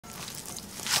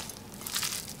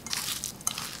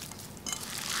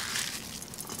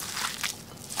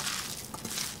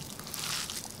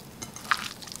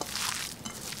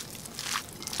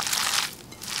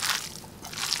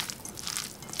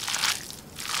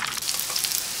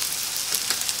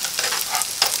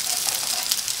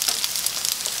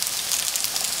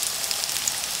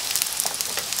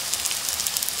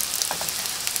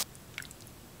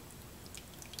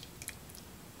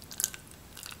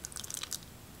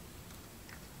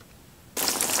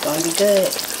gonna be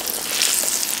good.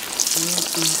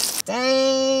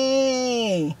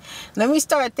 Dang. Let me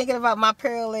start thinking about my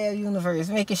parallel universe,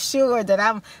 making sure that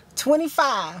I'm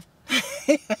 25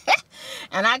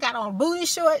 and I got on booty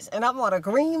shorts and I'm on a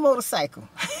green motorcycle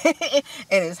and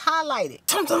it's highlighted.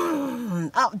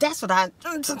 Oh, that's what I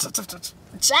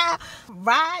child,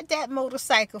 ride that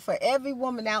motorcycle for every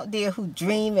woman out there who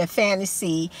dream and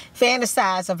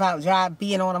fantasize about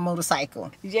being on a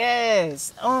motorcycle.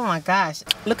 Yes. Oh my gosh.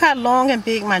 Look how long and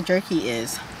big my jerky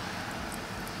is.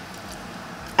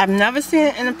 I've never seen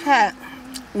it in a pack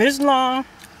this long.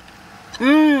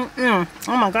 Oh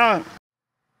my god.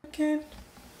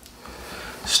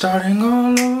 Starting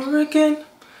all over again.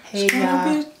 Hey, it's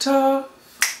gonna be tough.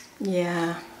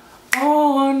 Yeah.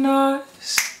 On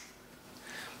us,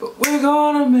 but we're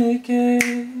gonna make it.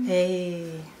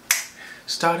 Hey.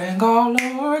 Starting all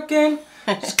over again.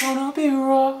 It's gonna be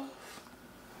rough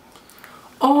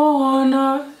on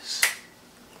us,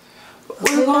 but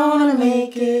we're gonna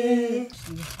make it.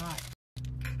 She's hot.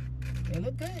 They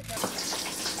look good.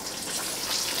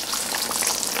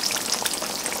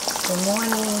 Good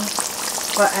morning.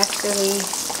 Well, actually,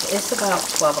 it's about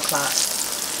 12 o'clock.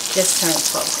 Just turned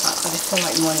 12 o'clock, but it feels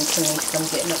like morning to me because I'm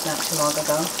getting up not too long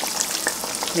ago.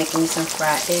 Making me some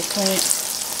fried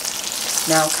eggplants.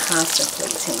 Now I'm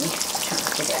contemplating, trying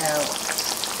to figure out,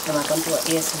 am I going to do an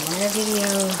ASMR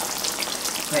video?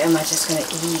 Or am I just going to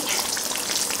eat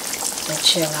and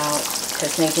chill out?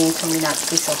 Because Nadine told me not to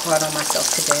be so hard on myself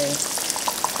today.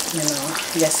 You know,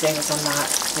 yesterday was a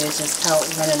lot. We were just out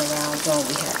running around doing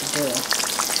what we had to do.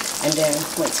 And then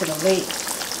went to the lake.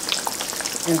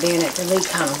 And being at the lake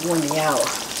kind of wore me out.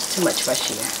 Too much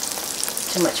fresh air.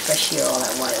 Too much fresh air all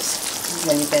at once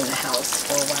when you've been in the house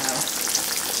for a while.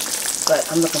 But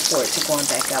I'm looking forward to going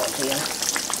back out there.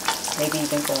 Maybe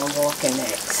even going walking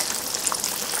next.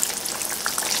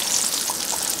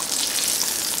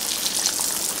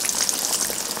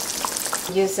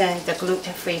 Using the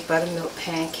gluten-free buttermilk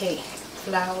pancake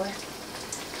flour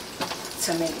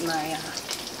to make my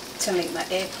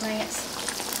eggplants.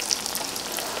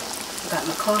 Got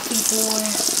my coffee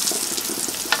brewing.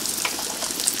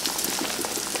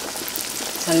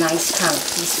 It's a nice kind of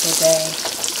peaceful day.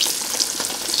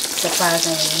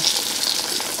 Surprisingly,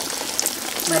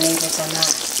 my neighbors are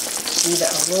not either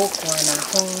awoke or not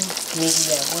home.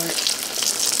 Maybe at work.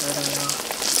 I don't know.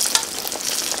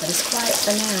 But it's quiet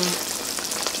for now.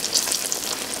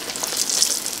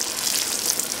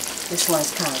 This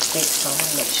one's kind of thick, so I want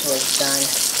to make sure it's done.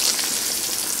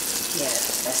 Yeah,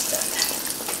 that's done.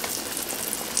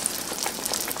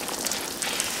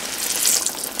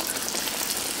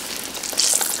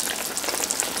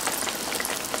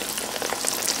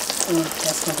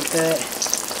 That's going to be good.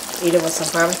 Either with some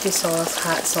barbecue sauce,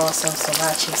 hot sauce, or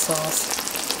sriracha sauce.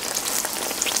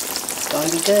 It's going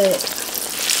to be good.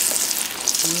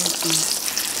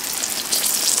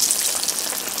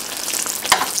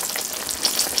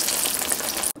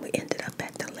 We ended up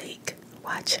at the lake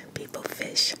watching people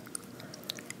fish.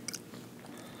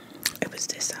 It was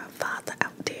this father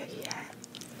out there he had.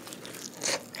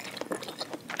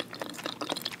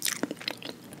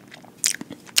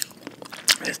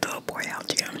 This little boy out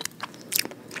there,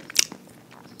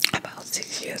 about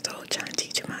 6 years old, trying to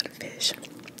teach him how to fish.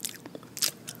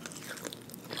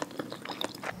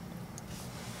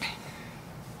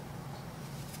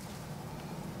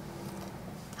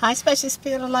 Hi, Special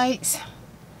Spirit Lights.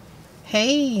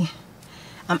 Hey,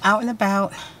 I'm out and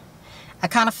about. I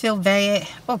kind of feel bad.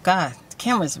 Oh God, the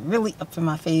camera's really up in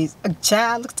my face. A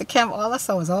child looked at the camera, all I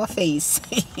saw was all face.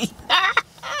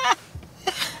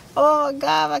 Oh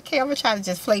God, my camera tried to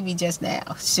just play me just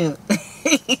now. Shoot.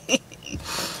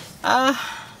 I'm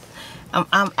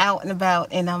out and about,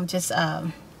 and I'm just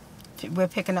we're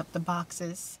picking up the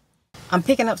boxes. I'm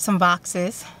picking up some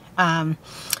boxes. I'm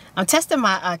testing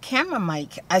my camera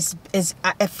mic.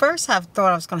 At first I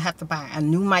thought I was going to have to buy a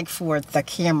new mic for the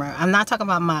camera. I'm not talking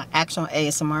about my actual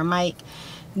ASMR mic.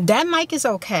 That mic is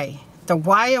okay. The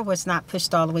wire was not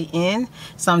pushed all the way in,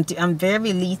 so I'm very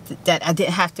relieved that I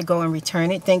didn't have to go and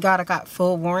return it. Thank God I got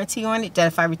full warranty on it, that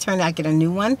if I return it I get a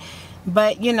new one.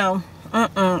 But you know,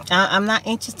 I'm not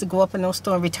anxious to go up in no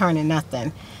store and returning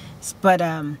nothing. But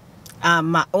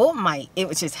my old mic, it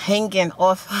was just hanging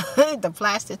off the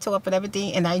plastic top and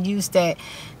everything, and I used that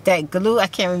glue. I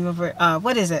can't remember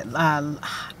what is it,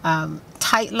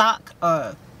 tight lock,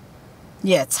 or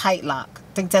yeah, tight lock.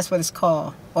 I think that's what it's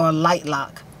called, or light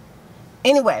lock.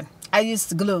 Anyway, I used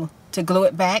the glue to glue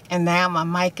it back, and now my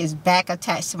mic is back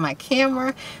attached to my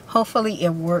camera. Hopefully it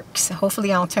works.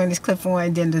 Hopefully I don't turn this clip on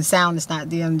and then the sound is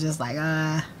not there. I'm just like,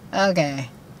 okay.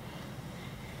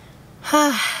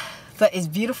 but it's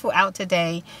beautiful out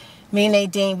today. Me and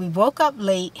Nadine, we woke up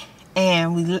late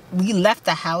and we left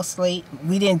the house late.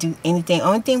 We didn't do anything.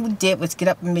 Only thing we did was get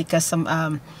up and make us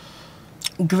some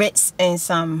grits and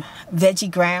some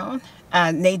veggie ground.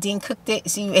 Nadine cooked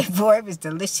it. She made for it. It was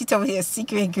delicious. She told me her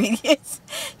secret ingredients.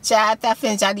 Child, after I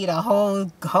finished, I need a whole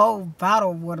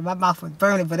bottle of water. My mouth was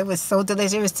burning, but it was so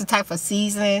delicious. It was the type of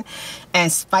seasoning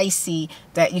and spicy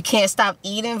that you can't stop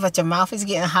eating, but your mouth is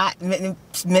getting hot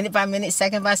minute by minute,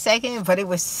 second by second. But it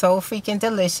was so freaking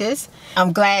delicious.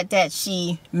 I'm glad that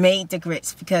she made the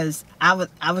grits because I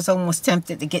was almost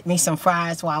tempted to get me some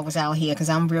fries while I was out here because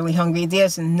I'm really hungry.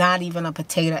 There's not even a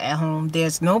potato at home.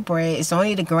 There's no bread. It's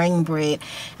only the grain bread.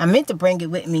 I meant to bring it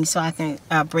with me so I can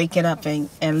break it up and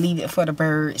leave it for the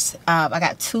birds. I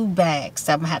got 2 bags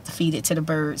that I'm gonna have to feed it to the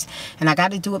birds, and I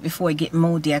got to do it before it get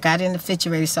moldy. I got it in the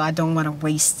refrigerator so I don't want to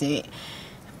waste it.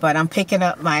 But I'm picking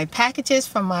up my packages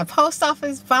from my post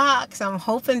office box. I'm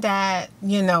hoping that,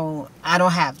 you know, I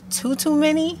don't have too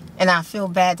many. And I feel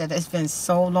bad that it's been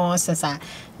so long since I've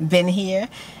been here.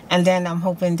 And then I'm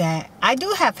hoping that I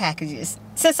do have packages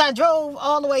since I drove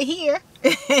all the way here.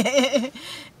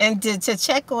 And to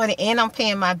check on it. And I'm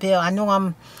paying my bill. I know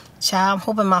I'm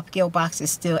hoping my PO box is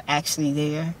still actually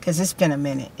there. Because it's been a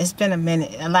minute. It's been a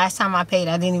minute. The last time I paid,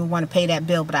 I didn't even want to pay that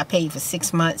bill. But I paid for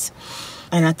 6 months.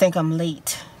 And I think I'm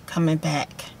late coming back.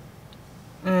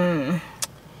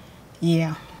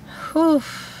 Yeah. Whew.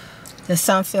 The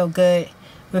sun feel good.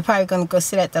 We're probably going to go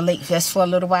sit at the lake just for a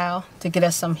little while to get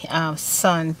us some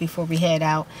sun before we head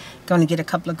out. Going to get a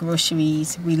couple of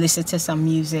groceries. We listen to some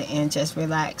music and just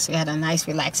relax. We had a nice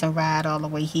relaxing ride all the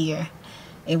way here.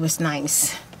 It was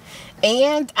nice.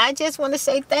 And I just want to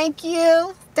say thank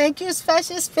you. Thank you,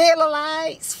 Special Spirit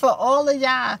Lights, for all of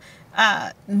y'all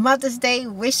Mother's Day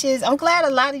wishes. I'm glad a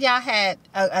lot of y'all had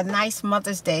a nice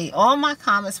Mother's Day. All my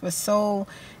comments were so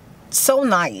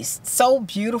nice, so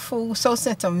beautiful, so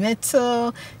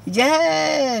sentimental.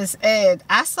 Yes. And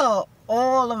I saw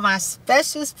all of my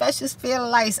special Spirit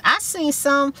Lights. I seen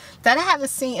some that I haven't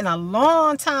seen in a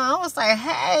long time. I was like,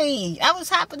 hey, I was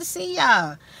happy to see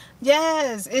y'all.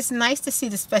 Yes, it's nice to see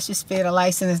the Special Spirit of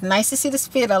Lights, and it's nice to see the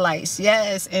Spirit of Lights.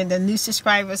 Yes, and the new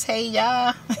subscribers. Hey,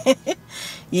 y'all.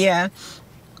 Yeah,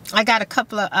 I got a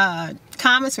couple of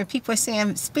comments where people are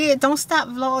saying, Spirit, don't stop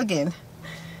vlogging.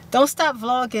 Don't stop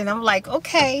vlogging. I'm like,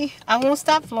 okay, I won't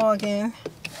stop vlogging.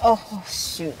 Oh,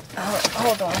 shoot.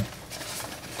 Hold on.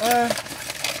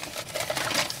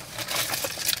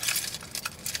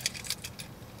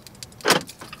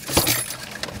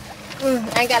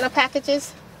 I ain't got no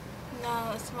packages.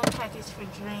 No, it's my package for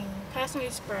Dream. Pass me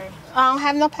the spray. I don't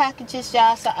have no packages,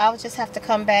 y'all, so I'll just have to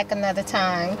come back another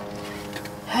time.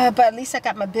 But at least I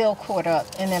got my bill caught up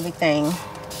and everything.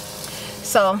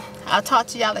 So I'll talk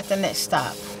to y'all at the next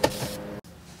stop.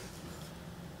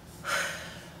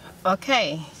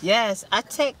 Okay, yes, I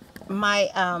take my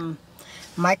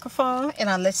microphone and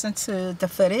I listen to the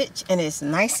footage, and it's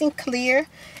nice and clear.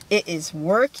 It is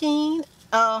working.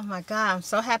 Oh my God, I'm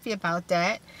so happy about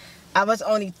that. I was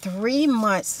only 3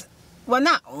 months, well,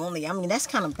 not only, I mean, that's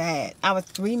kind of bad. I was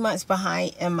 3 months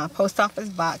behind in my post office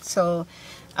box. So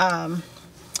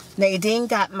Nadine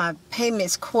got my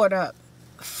payments caught up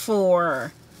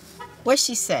for, what'd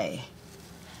she say?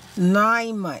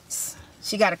 9 months.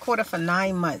 She got a quarter for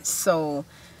 9 months. So,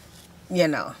 you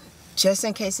know, just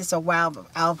in case it's a while,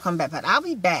 I'll come back. But I'll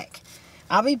be back.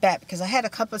 I'll be back because I had a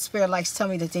couple of Spirit Lights tell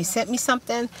me that they sent me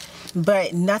something,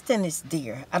 but nothing is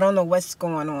there. I don't know what's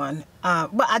going on.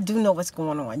 But I do know what's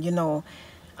going on. You know,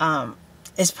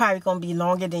 it's probably going to be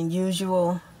longer than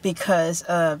usual because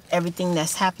of everything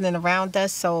that's happening around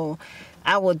us. So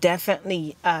I will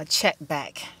definitely check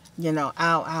back. You know,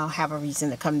 I'll have a reason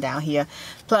to come down here.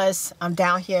 Plus, I'm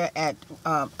down here at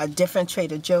a different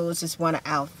Trader Joe's. It's one of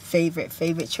our favorite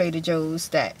Trader Joe's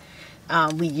that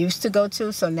we used to go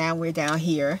to. So now we're down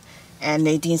here, and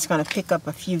Nadine's going to pick up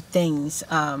a few things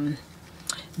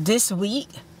this week.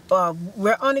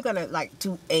 We're only going to like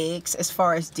do eggs as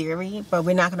far as dairy, but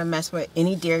we're not going to mess with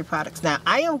any dairy products. Now,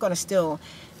 I am going to still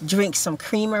drink some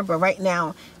creamer, but right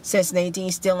now, since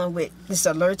Nadine's dealing with this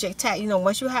allergic attack, you know,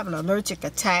 once you have an allergic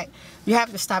attack, you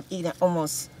have to stop eating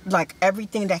almost like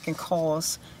everything that can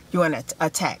cause you an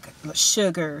attack.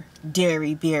 Sugar,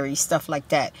 dairy, berries, stuff like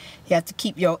that. You have to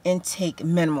keep your intake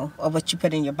minimal of what you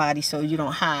put in your body so you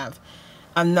don't have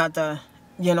another,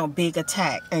 you know, big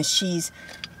attack. And she's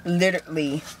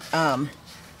literally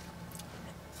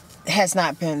has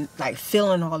not been like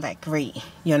feeling all that great,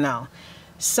 you know.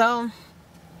 So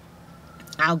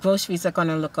our groceries are going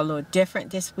to look a little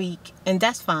different this week, and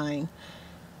that's fine.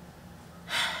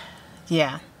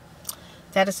 Yeah.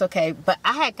 That is okay. But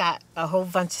I had got a whole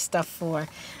bunch of stuff for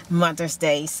Mother's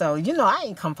Day. So, you know, I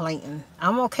ain't complaining.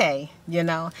 I'm okay, you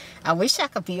know. I wish I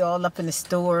could be all up in the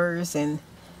stores and,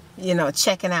 you know,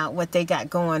 checking out what they got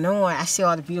going on. I see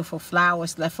all the beautiful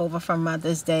flowers left over from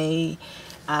Mother's Day.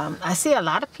 I see a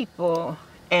lot of people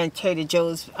in Trader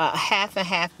Joe's half and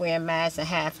half wearing masks and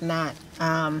half not.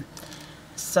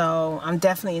 So I'm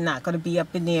definitely not going to be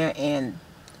up in there. And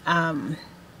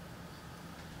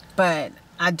but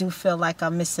I do feel like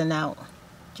I'm missing out,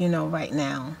 you know, right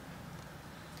now.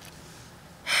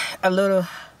 A little,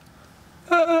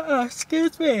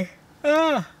 excuse me.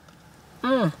 I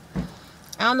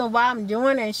don't know why I'm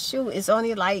doing it. Shoot, it's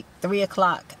only like 3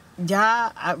 o'clock.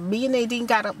 Yeah, me and Nadine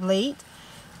got up late.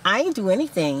 I didn't do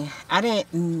anything. I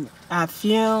didn't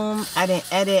film. I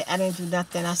didn't edit. I didn't do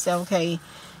nothing. I said, okay,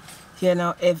 you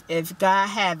know, if God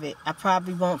have it, I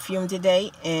probably won't film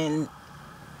today. And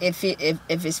if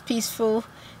it's peaceful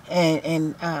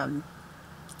and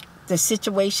the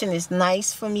situation is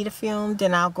nice for me to film,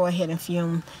 then I'll go ahead and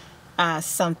film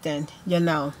something, you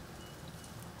know,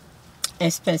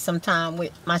 and spend some time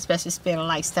with my special spirit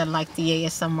lights that like the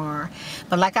ASMR.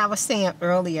 But like I was saying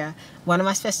earlier, one of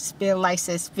my special spirit lights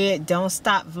says, Spirit, don't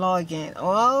stop vlogging.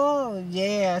 Oh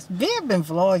yeah, Spirit been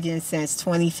vlogging since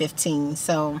 2015.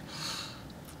 So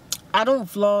I don't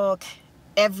vlog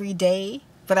every day,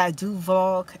 but I do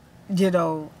vlog, you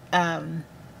know,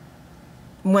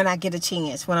 when I get a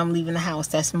chance, when I'm leaving the house.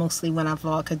 That's mostly when I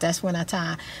vlog, because that's when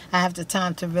I have the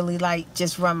time to really like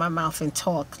just run my mouth and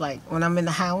talk. Like when I'm in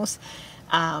the house,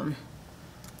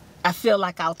 I feel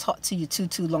like I'll talk to you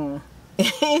too long.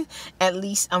 At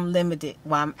least I'm limited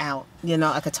while I'm out. You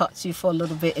know, I could talk to you for a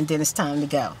little bit and then it's time to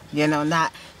go. You know,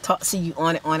 not talk to you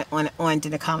on and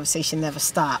then the conversation never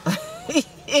stop.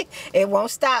 It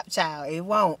won't stop, child. It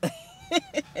won't.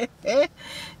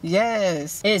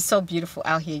 Yes, it's so beautiful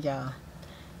out here, y'all.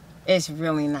 It's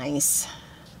really nice.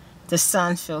 The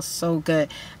sun feels so good.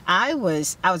 I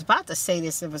was about to say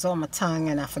this, it was on my tongue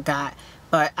and I forgot,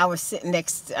 but I was sitting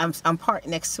next, I'm parked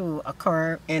next to a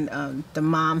car, and the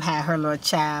mom had her little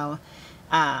child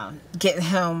getting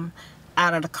him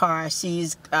out of the car.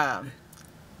 She's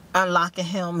unlocking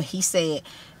him. He said,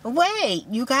 wait,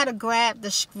 you gotta grab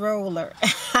the stroller.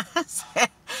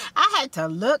 I had to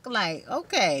look like,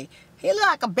 okay, he looked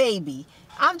like a baby.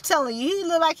 I'm telling you, he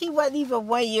looked like he wasn't even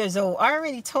 1 year old.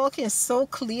 Already talking so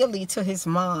clearly to his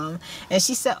mom. And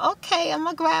she said, okay, I'm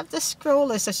gonna grab the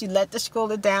stroller. So she let the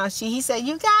stroller down. He said,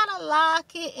 you gotta lock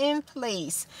it in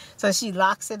place. So she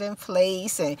locks it in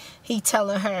place, and he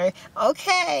telling her,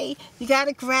 okay, you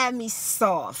gotta grab me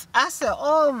soft. I said,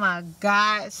 oh my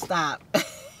God, stop.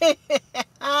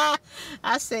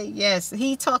 I said, yes.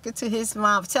 He talking to his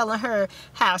mom, telling her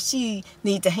how she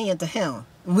need to handle him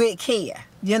with care,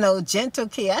 you know, gentle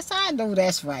care. I said, I know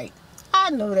that's right.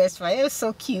 I know that's right. It was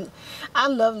so cute. I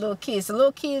love little kids. The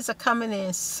little kids are coming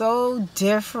in so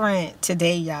different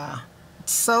today, y'all.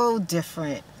 So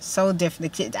different. So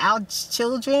different. The kids, our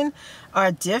children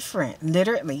are different.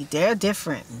 Literally, they're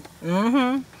different.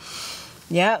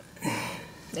 Yep.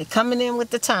 They're coming in with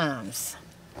the times.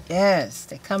 Yes,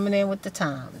 they're coming in with the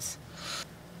times.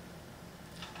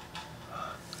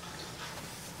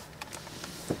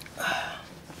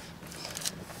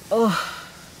 Oh,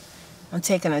 I'm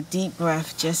taking a deep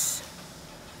breath, just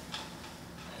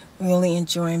really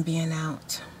enjoying being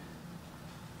out.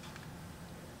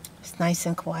 It's nice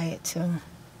and quiet too.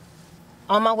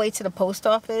 On my way to the post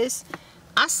office,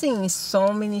 I seen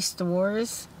so many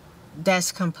stores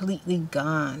that's completely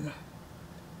gone.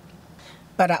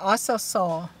 But I also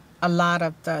saw a lot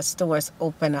of the stores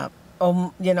open up.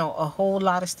 You know, a whole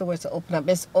lot of stores open up.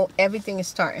 Everything is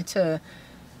starting to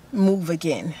move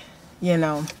again. You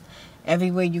know,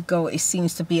 everywhere you go, it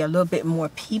seems to be a little bit more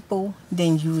people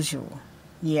than usual.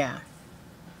 Yeah.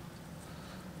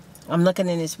 I'm looking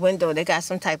in this window. They got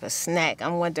some type of snack.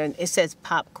 I'm wondering, it says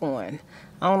popcorn.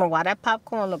 I don't know why that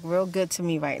popcorn look real good to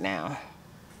me right now.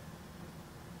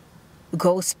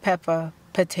 Ghost pepper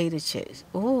potato chips.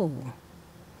 Ooh.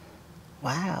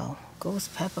 Wow.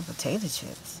 Ghost pepper potato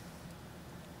chips.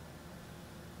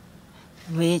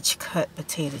 Ridge cut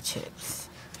potato chips.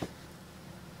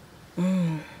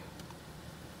 I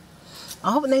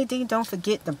hope Nadine don't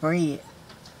forget the bread.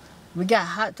 We got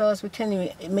hot dogs. We couldn't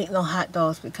even make no hot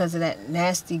dogs because of that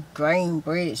nasty grain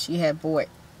bread she had bought.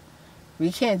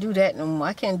 We can't do that no more.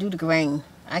 I can't do the grain.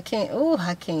 I can't. Oh,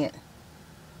 I can't.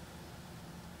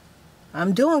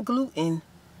 I'm doing gluten.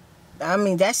 I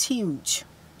mean, that's huge.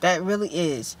 That really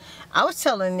is. I was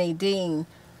telling Nadine,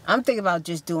 I'm thinking about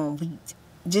just doing wheat.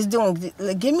 Just doing,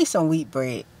 give me some wheat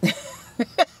bread.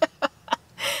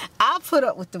 I'll put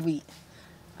up with the wheat.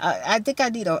 I think I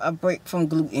need a break from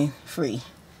gluten free.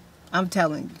 I'm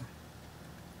telling you.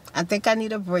 I think I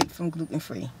need a break from gluten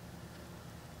free.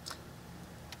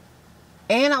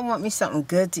 And I want me something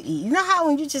good to eat. You know how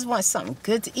when you just want something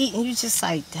good to eat and you just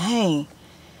like, dang,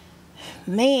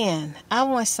 man, I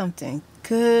want something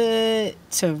good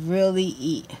to really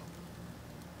eat.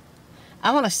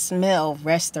 I want to smell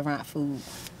restaurant food.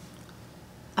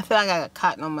 I feel like I got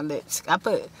cotton on my lips. I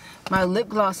put my lip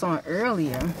gloss on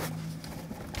earlier.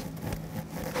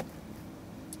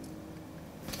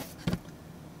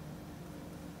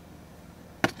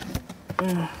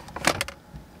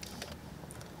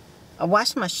 I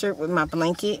washed my shirt with my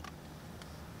blanket,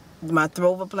 my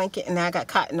throwover blanket, and now I got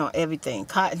cotton on everything.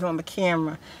 Cotton on my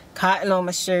camera, cotton on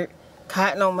my shirt,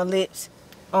 cotton on my lips.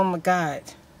 Oh my God.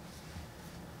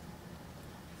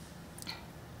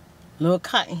 Little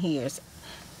cotton hairs.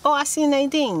 Oh, I see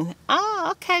Nadine. Oh,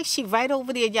 okay. She right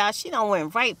over there, y'all. She done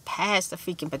went right past the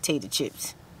freaking potato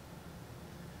chips.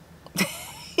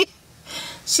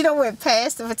 She done went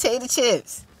past the potato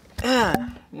chips.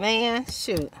 Man,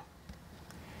 shoot.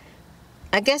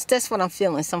 I guess that's what I'm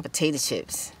feeling, some potato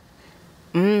chips.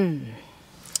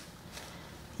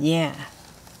 Yeah.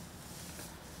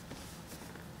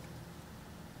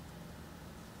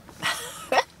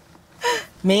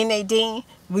 Me and Nadine,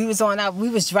 we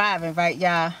was driving, right,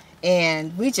 y'all?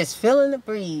 And we just feeling the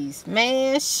breeze.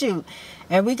 Man, shoot.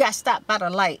 And we got stopped by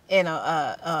the light. And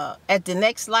at the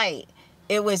next light,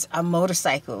 it was a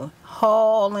motorcycle.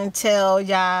 Haul and tell,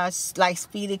 y'all, like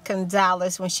Speedy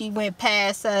Gonzalez. When she went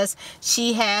past us,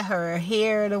 she had her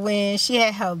hair in the wind. She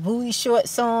had her booty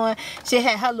shorts on. She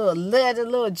had her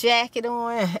little jacket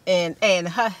on and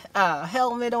her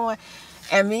helmet on.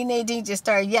 And me and Nadine just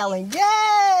started yelling,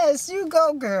 yes, you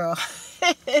go, girl.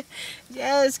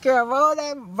 Yes, girl,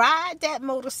 ride that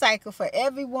motorcycle for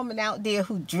every woman out there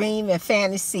who dream and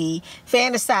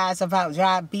fantasize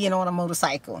about being on a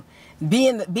motorcycle.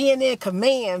 Being in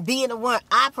command, being the one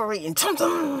operating.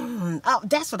 Oh,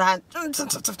 that's what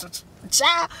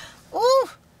child. Ooh,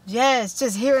 yes,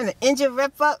 just hearing the engine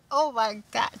rev up. Oh my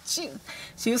God, she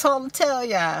was holding tail,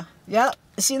 y'all. Yep,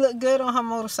 she looked good on her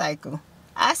motorcycle.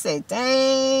 I said,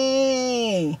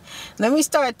 dang. Let me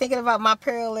start thinking about my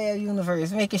parallel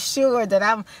universe, making sure that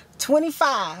I'm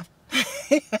 25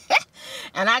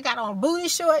 and I got on booty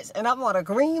shorts and I'm on a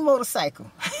green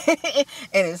motorcycle. And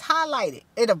it's highlighted.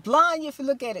 It'll blind you if you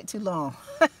look at it too long.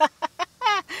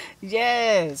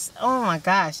 Yes. Oh my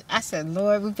gosh. I said,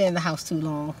 Lord, we've been in the house too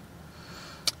long.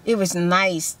 It was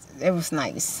nice. It was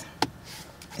nice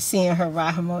seeing her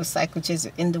ride her motorcycle just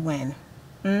in the wind.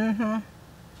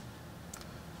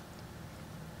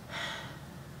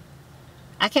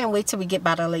 I can't wait till we get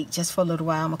by the lake just for a little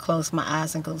while. I'm going to close my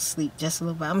eyes and go to sleep just a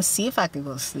little while. I'm going to see if I can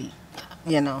go to sleep.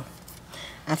 You know,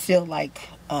 I feel like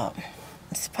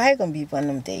it's probably going to be one of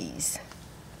them days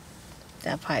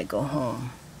that I'll probably go home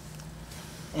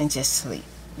and just sleep.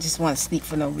 Just want to sleep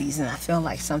for no reason. I feel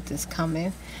like something's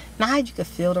coming. Now how you can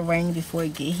feel the rain before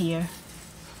it get here.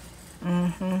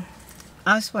 I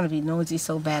just want to be nosy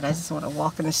so bad. I just want to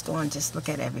walk in the store and just look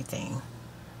at everything.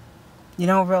 You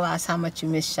don't realize how much you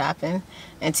miss shopping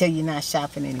until you're not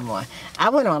shopping anymore. I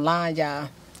went online, y'all,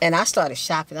 and I started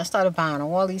shopping. I started buying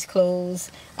all these clothes.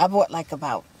 I bought like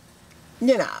about,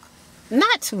 you know,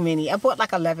 not too many. I bought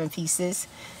like 11 pieces.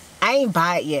 I ain't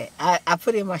buy it yet. I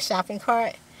put it in my shopping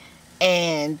cart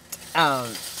and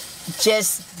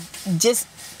just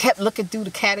kept looking through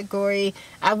the category.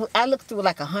 I looked through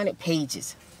like 100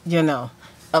 pages, you know,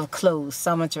 of clothes.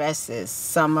 Some are dresses,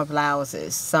 some are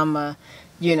blouses, some are,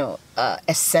 you know,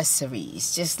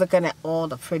 accessories. Just looking at all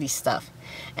the pretty stuff.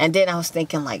 And then I was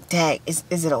thinking like, Dad, is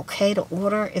it okay to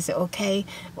order? Is it okay?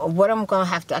 What I'm going to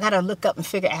have to, I got to look up and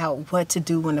figure out what to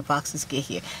do when the boxes get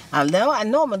here. I know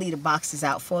I'm going to leave the boxes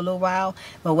out for a little while,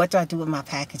 but what do I do with my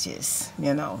packages?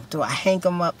 You know, do I hang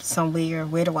them up somewhere?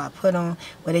 Where do I put them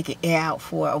where they can air out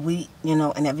for a week, you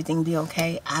know, and everything be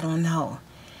okay? I don't know.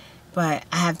 But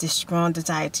I have this strong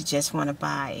desire to just want to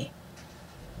buy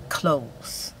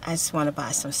clothes. I just want to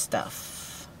buy some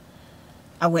stuff.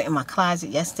 I went in my closet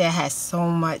yesterday. I had so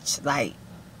much, like,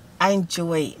 I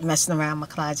enjoyed messing around my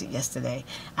closet yesterday.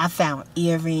 I found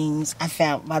earrings. I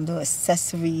found my little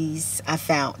accessories. I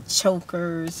found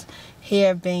chokers,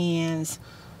 hair bands.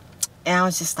 And I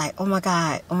was just like, oh my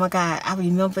God, I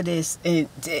remember this. And,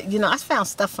 you know, I found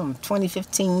stuff from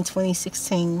 2015,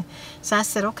 2016. So I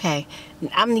said, okay,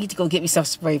 I need to go get me some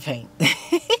spray paint.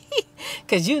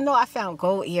 Because you know I found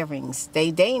gold earrings.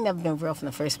 They ain't never been real from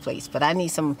the first place. But I need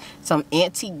some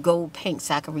antique gold paint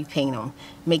so I can repaint them.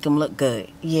 Make them look good.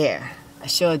 Yeah, I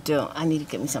sure do. I need to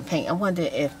get me some paint. I wonder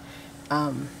if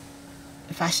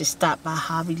if I should stop by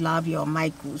Hobby Lobby or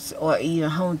Michael's or even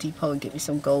Home Depot and get me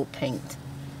some gold paint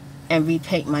and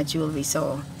repaint my jewelry.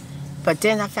 So, but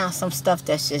then I found some stuff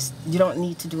that's just, you don't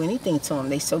need to do anything to them.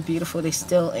 They're so beautiful. They're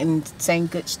still in the same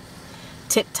good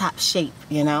tip-top shape,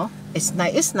 you know. It's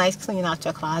nice cleaning out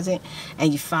your closet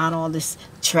and you find all this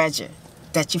treasure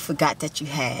that you forgot that you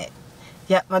had.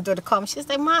 Yep, my daughter called me. She was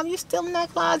like, Mom, you still in that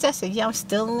closet? I said, yeah, I'm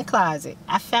still in the closet.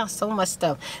 I found so much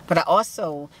stuff. But I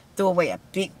also threw away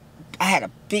I had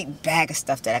a big bag of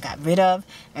stuff that I got rid of.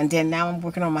 And then now I'm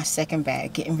working on my second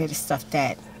bag, getting rid of stuff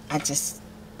that I just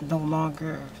no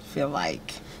longer feel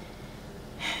like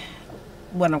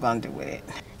what I'm going to do with it.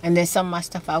 And then some of my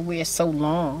stuff I wear so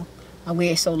long.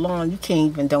 You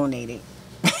can't even donate it.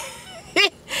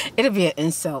 It'll be an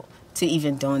insult to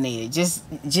even donate it. Just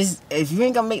if you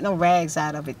ain't gonna make no rags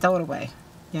out of it, throw it away.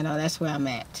 You know, that's where I'm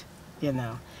at. You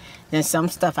know. Then some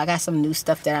stuff, I got some new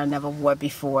stuff that I never wore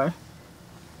before.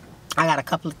 I got a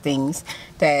couple of things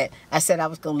that I said I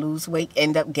was gonna lose weight,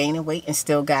 end up gaining weight, and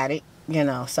still got it. You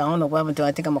know, so I don't know what I'm gonna do.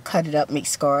 I think I'm gonna cut it up, make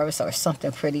scarves or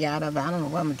something pretty out of it. I don't know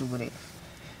what I'm gonna do with it.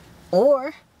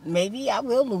 Or maybe I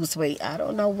will lose weight. I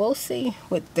don't know. We'll see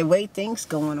with the way things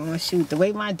going on. Shoot, the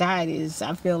way my diet is,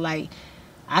 I feel like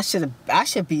I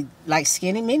should be like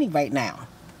Skinny Mini right now.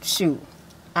 Shoot,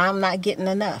 I'm not getting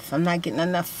enough. I'm not getting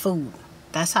enough food.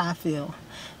 That's how I feel.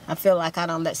 I feel like I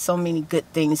don't let so many good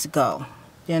things go,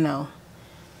 you know.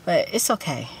 But it's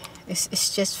okay.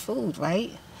 It's just food,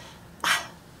 right?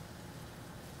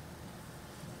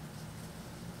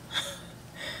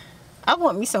 I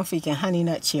want me some freaking Honey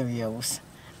Nut Cheerios.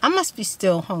 I must be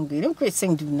still hungry. Them grits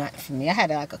ain't do nothing for me. I had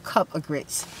like a cup of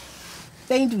grits.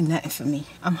 They ain't do nothing for me.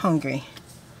 I'm hungry.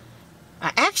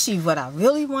 What I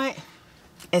really want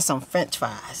is some French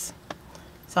fries.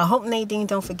 So I hope Nadine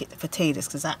don't forget the potatoes,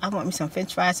 because I want me some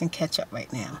French fries and ketchup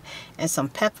right now. And some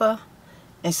pepper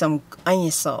and some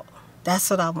onion salt. That's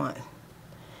what I want.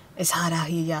 It's hot out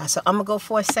here, y'all. So I'm going to go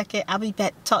for a second. I'll be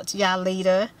back to talk to y'all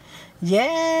later.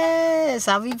 Yes,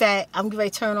 I'll be back. I'm going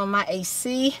to turn on my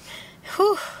AC.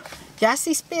 Whew. Y'all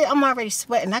see spit? I'm already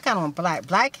sweating. I got on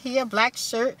black hair, black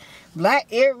shirt,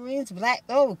 black earrings, black,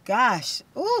 oh gosh.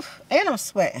 Oof, and I'm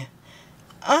sweating.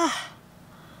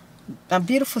 My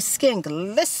beautiful skin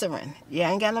glycerin. Yeah,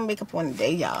 I ain't got no makeup on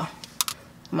today, y'all.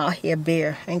 I'm out here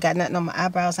bare. I ain't got nothing on my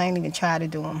eyebrows. I ain't even tried to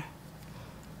do them.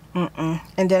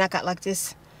 And then I got like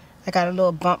this, I got a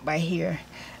little bump right here.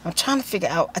 I'm trying to figure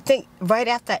out, I think right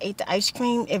after I ate the ice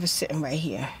cream, it was sitting right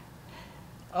here.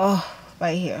 Oh,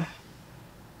 right here.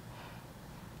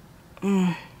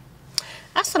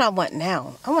 That's what I want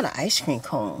now. I want an ice cream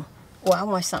cone. Or I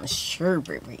want something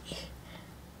strawberry.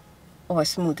 Or a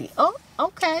smoothie. Oh,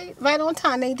 okay. Right on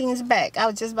time. Nadine's back. I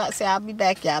was just about to say I'll be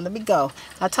back, y'all. Let me go.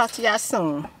 I'll talk to y'all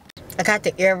soon. I got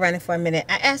the air running for a minute.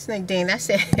 I asked Nadine. I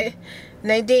said,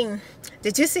 Nadine,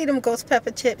 did you see them ghost pepper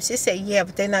chips? She said, yeah,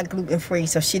 but they're not gluten-free,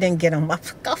 so she didn't get them. I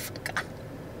forgot.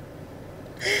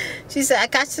 She said, I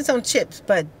got you some chips,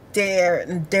 but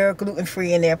they're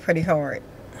gluten-free and they're pretty hard.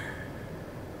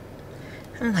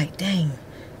 I'm like, dang,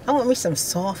 I want me some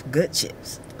soft, good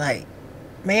chips. Like,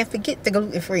 man, forget the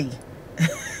gluten-free.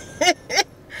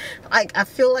 Like, I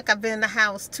feel like I've been in the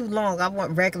house too long. I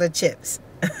want regular chips.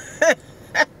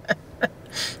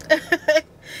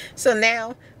 So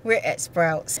now we're at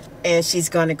Sprouts, and she's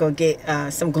going to go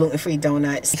get some gluten-free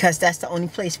donuts, because that's the only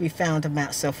place we found them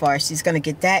out so far. She's going to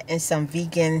get that and some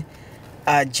vegan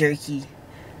jerky.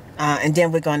 And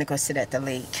then we're going to go sit at the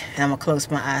lake. And I'm going to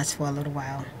close my eyes for a little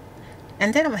while.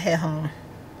 And then I'm going to head home.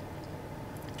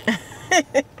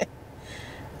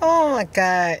 Oh my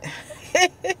God.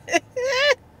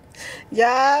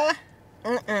 Y'all.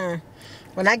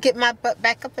 When I get my butt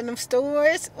back up in them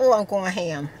stores, oh, I'm going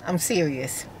ham. I'm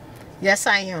serious. Yes,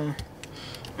 I am.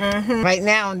 Right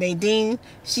now, Nadine,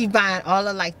 she buying all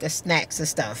of like the snacks and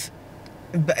stuff.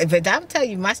 But I'll tell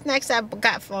you, my snacks I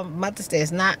got from Mother's Day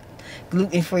is not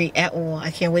gluten-free at all. I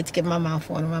can't wait to get my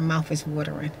mouth on it. My mouth is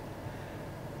watering.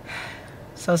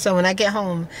 So when I get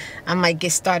home, I might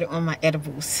get started on my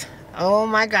edibles. Oh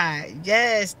my God,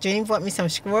 yes, Dream bought me some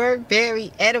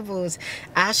strawberry edibles.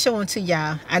 I'll show them to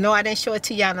y'all. I know I didn't show it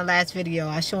to y'all in the last video.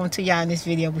 I'll show them to y'all in this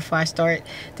video before I start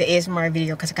the ASMR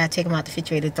video, because I gotta take them out the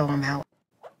refrigerator to throw them out.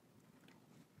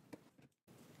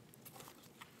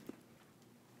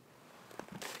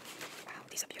 Wow,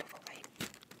 these are beautiful, right?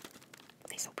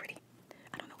 They're so pretty.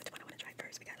 I don't know which one I want to try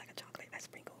first. We got like a chocolate that's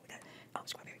sprinkled. We got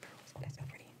strawberry pearls. That's so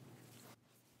pretty.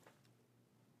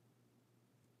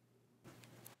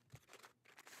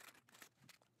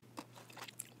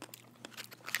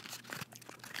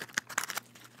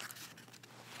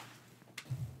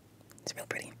 It's real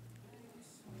pretty.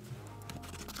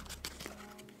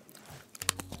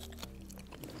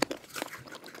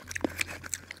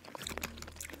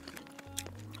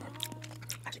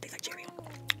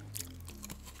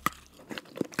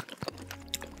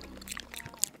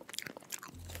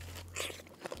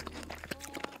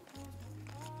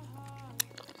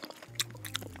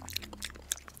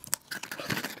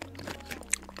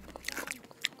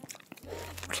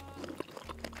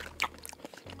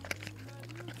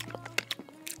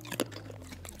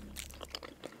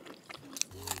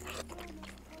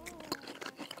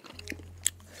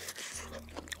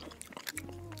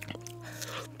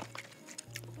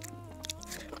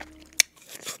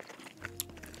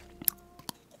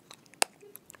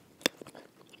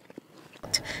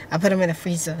 I put them in the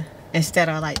freezer instead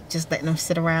of like just letting them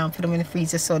sit around. Put them in the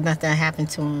freezer so nothing happened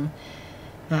to them.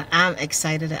 But I'm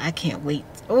excited. I can't wait.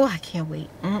 Oh, I can't wait.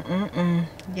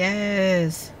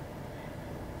 Yes.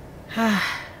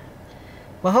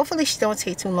 Well, hopefully she don't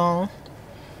take too long.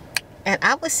 And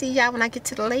I will see y'all when I get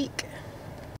to the lake.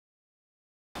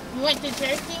 You want the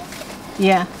jerky?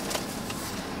 Yeah.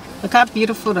 Look how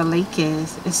beautiful the lake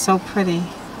is. It's so pretty.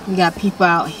 We got people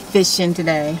out fishing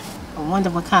today. I wonder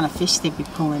what kind of fish they be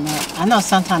pulling up. I know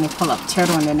sometimes they pull up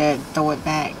turtle and then they throw it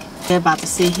back. They're about to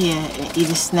sit here and eat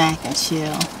a snack and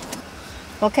chill.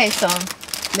 Okay, so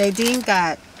Nadine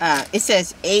got, it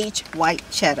says aged white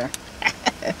cheddar.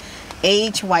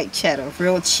 Aged white cheddar.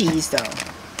 Real cheese though.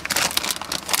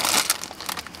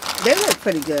 They look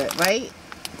pretty good, right?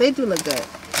 They do look good.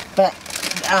 But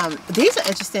these are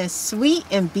interesting. Sweet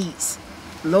and beets.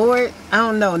 Lord, I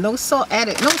don't know. No salt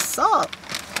added. No salt.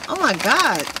 Oh my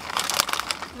God.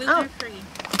 Gluten free.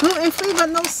 Gluten free, but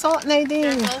no salt,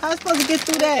 Nadine. How am I supposed to get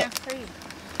through that? Free.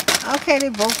 Okay, they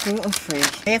both gluten free.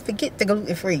 And forget the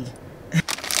gluten free.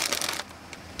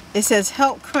 It says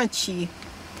help crunchy,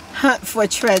 hunt for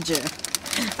treasure.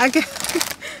 Okay.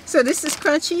 So this is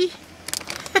crunchy,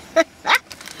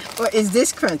 or is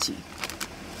this crunchy?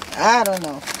 I don't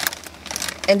know.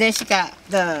 And then she got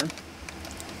the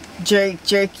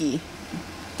jerky,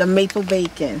 the maple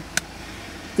bacon,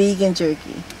 vegan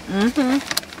jerky.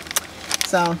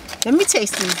 So let me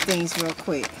taste these things real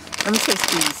quick. Let me taste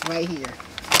these right here.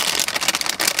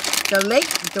 The lake,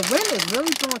 the wind is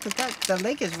really blowing because the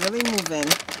lake is really moving.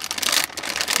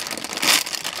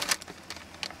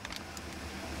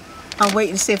 I'm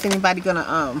waiting to see if anybody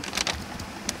gonna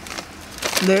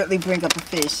literally bring up a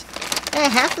fish. Hey,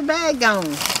 half the bag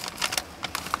gone.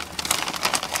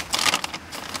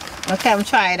 Okay, I'm gonna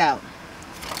try it out.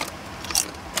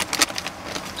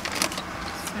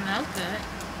 Smells good.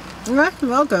 Yeah,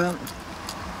 well good.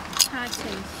 How it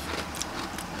taste?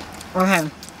 Okay.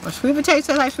 Well, sweet potato tastes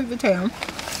like sweet potato.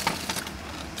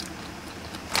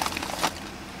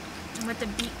 And what the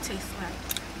beet tastes like?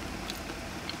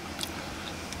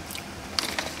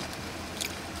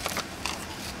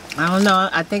 I don't know.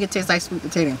 I think it tastes like sweet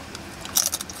potato.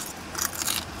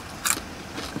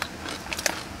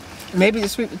 Maybe the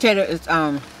sweet potato is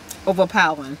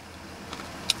overpowering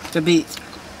the beets.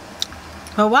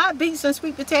 But why beets and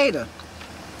sweet potato?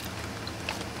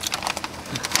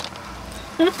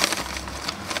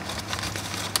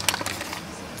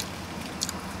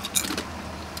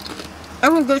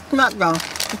 That was a good snack though.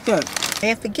 It's good.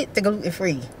 And forget the gluten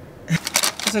free.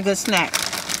 It's a good snack.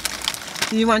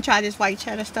 Do you want to try this white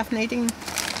cheddar stuff, Nadine?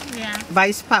 Yeah.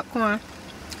 Rice popcorn.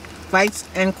 Rice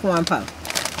and corn puff.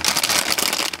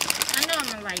 I know I'm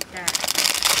gonna like that.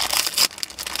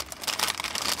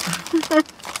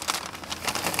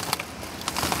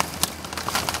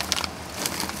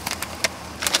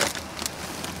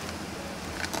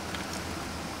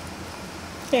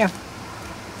 Here.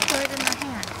 Put it in my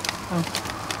hand.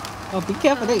 Oh, be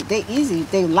careful. They easy.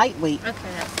 They lightweight.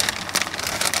 Okay, that's it.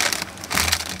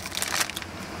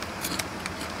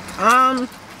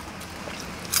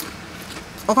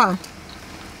 Okay.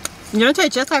 You're gonna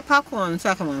taste just like popcorn, the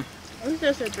second one. It's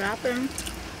just a dropping.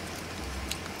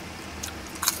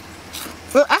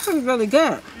 Well, actually really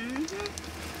good.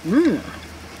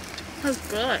 That's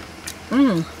good.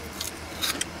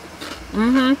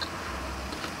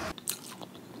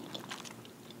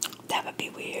 That would be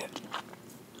weird.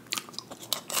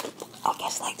 I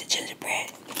guess like the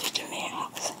gingerbread, just in their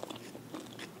house.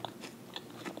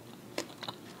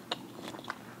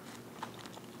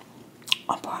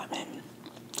 Apartment.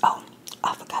 Oh,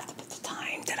 I forgot to put the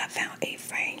time that I found a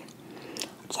frame.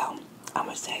 So I'm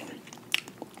gonna say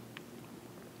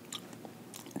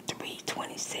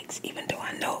 3:26, even though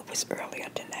I know it was earlier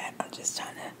than that. I'm just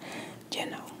trying to, you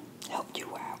know, help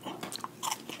you out.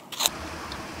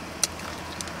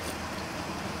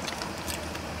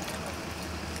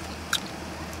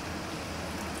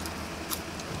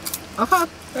 Okay.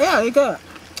 Yeah, they're good.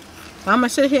 I'm gonna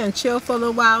sit here and chill for a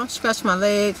little while, stretch my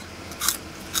legs.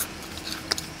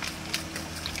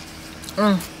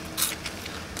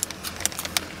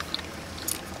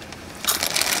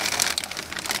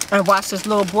 And watch this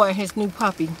little boy and his new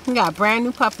puppy. He got a brand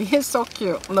new puppy. He's so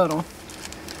cute, little.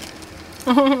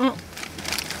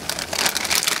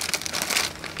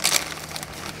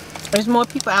 There's more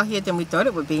people out here than we thought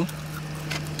it would be.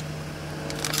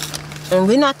 And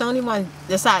we're not the only one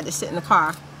decided to sit in the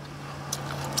car.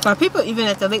 But people even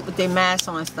at the lake with their masks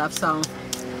on and stuff, so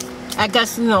I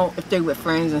guess, you know, if they're with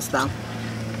friends and stuff.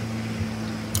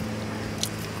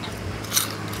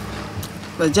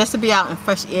 But just to be out in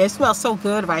fresh air, it smells so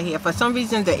good right here. For some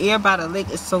reason, the air by the lake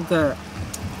is so good.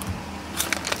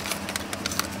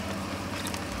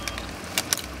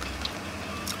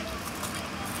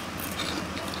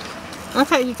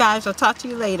 Okay, you guys, I'll talk to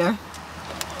you later.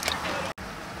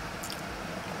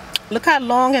 Look how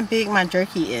long and big my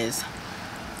jerky is.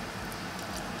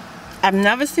 I've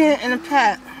never seen it in a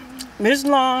pack this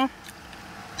long.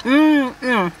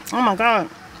 Oh my God.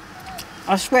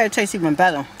 I swear it tastes even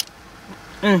better.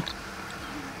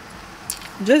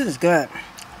 This is good.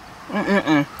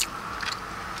 Oh,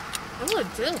 it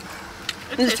do.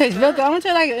 This tastes real good. I want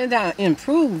to like it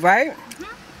improved, right?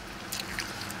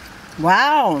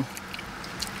 Wow.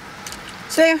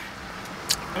 See?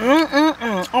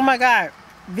 Oh my God.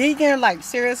 Vegan, like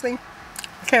seriously.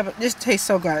 Okay, but this tastes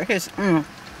so good. It's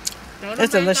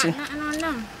delicious. Nothing on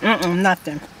them.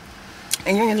 Nothing.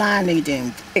 And you ain't lying,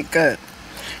 Nadine. It's good.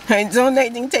 And so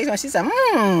Nadine takes one. She said,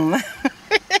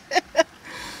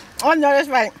 Oh no, that's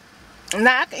right.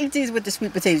 Now I can eat these with the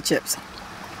sweet potato chips.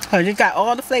 Cause you got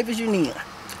all the flavors you need.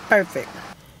 Perfect.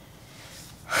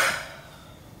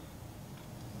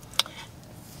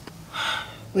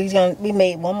 We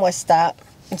made one more stop.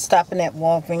 I'm stopping at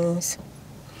Walgreens.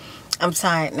 I'm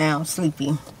tired now. I'm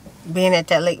sleepy. Being at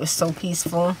that lake was so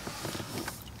peaceful.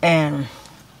 And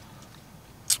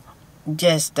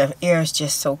just the air is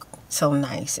just so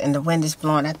nice. And the wind is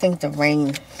blowing. I think the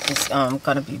rain is going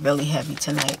to be really heavy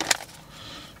tonight.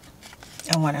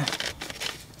 I want to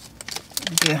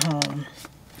get home.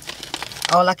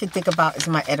 All I can think about is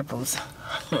my edibles.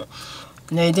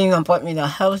 Nadine gonna bought me the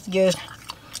health gears.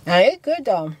 I ate good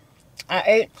though. I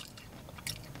ate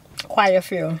quite a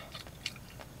few.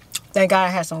 Thank God I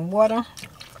had some water.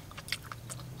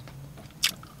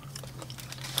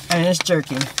 And it's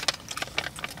jerky.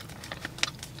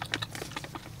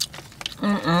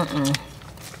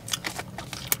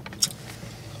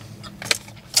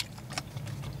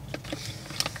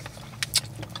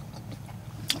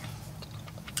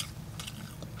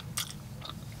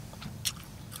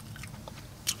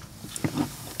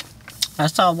 I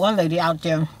saw one lady out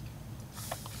there.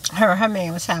 Her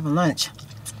man was having lunch.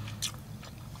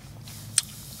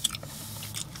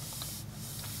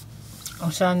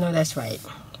 Oh, so I know that's right.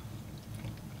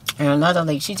 And another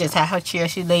lady, she just had her chair.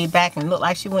 She laid back and looked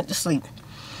like she went to sleep.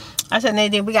 I said,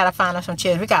 Nadine, we got to find us some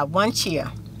chairs. We got one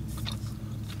chair.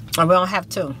 And we don't have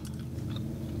two.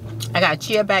 I got a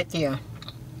chair back there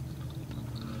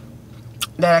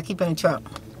that I keep in the truck.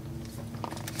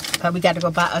 But we got to go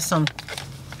buy us some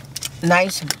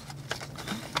nice,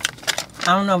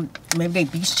 I don't know, maybe they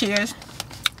beach chairs,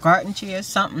 garden chairs,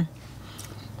 something.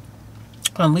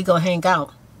 When we go hang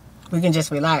out, we can just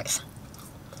relax.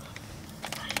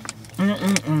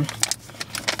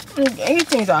 These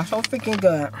things are so freaking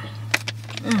good.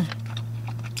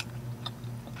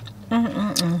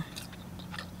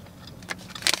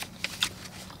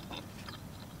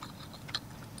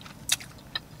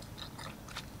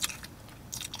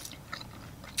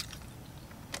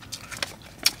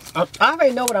 I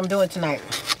already know what I'm doing tonight.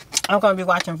 I'm going to be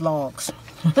watching vlogs.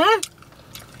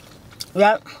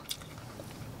 Yep.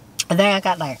 And then I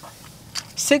got like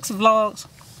 6 vlogs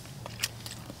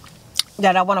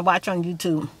that I want to watch on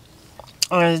YouTube.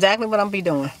 And exactly what I'm be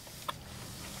doing.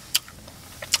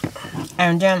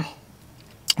 And then,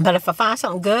 but if I find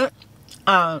something good,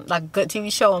 like a good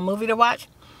TV show or movie to watch,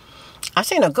 I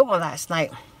seen a good one last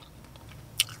night.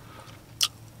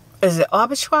 Is it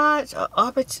Arbitrage or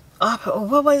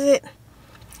what was it?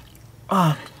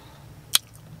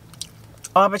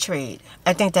 Arbitrage.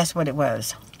 I think that's what it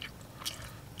was.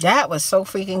 That was so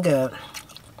freaking good.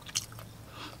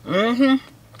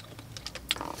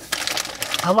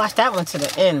 I watched that one to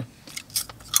the end.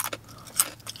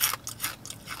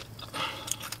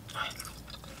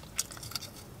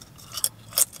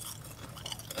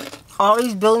 All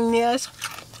these billionaires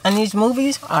and these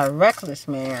movies are reckless,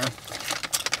 man.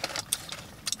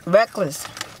 Reckless.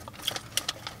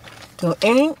 Do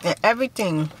any and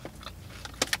everything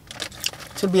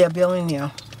to be a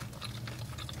billionaire.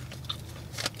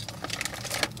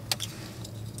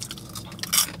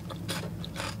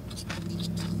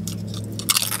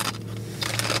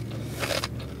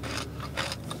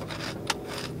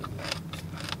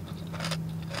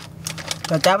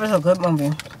 But that was a good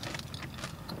movie.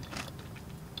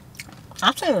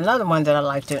 I've seen another one that I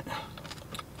liked it.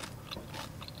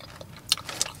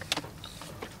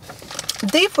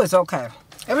 beef was okay.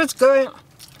 It was good.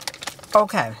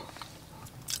 Okay.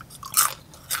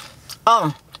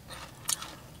 Oh,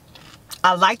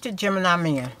 I liked the Gemini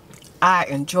Man. I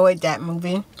enjoyed that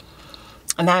movie.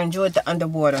 And I enjoyed the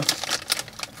underwater.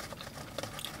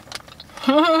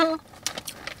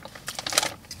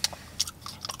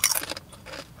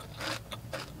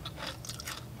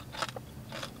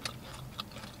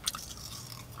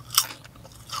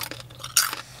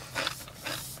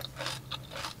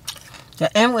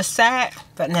 The end was sad,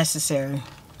 but necessary.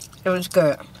 It was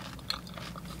good.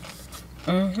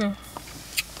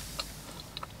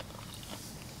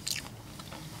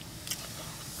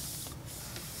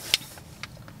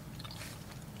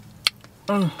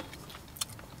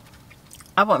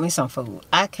 I want me some food.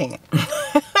 I can't.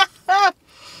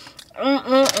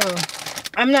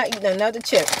 I'm not eating another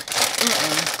chip.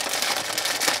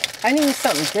 I need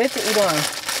something good to eat on.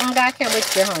 Oh God, I can't wait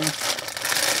to get home.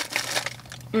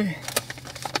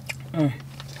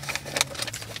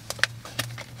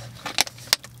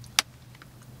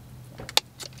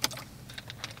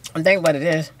 I think what it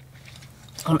is,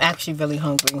 I'm actually really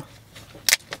hungry.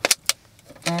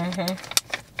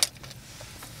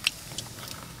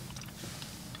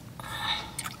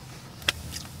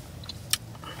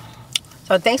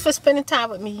 So thanks for spending time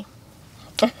with me.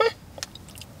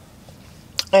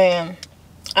 And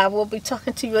I will be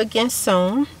talking to you again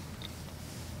soon.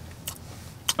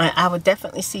 And I will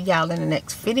definitely see y'all in the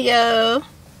next video.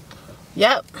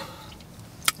 Yep.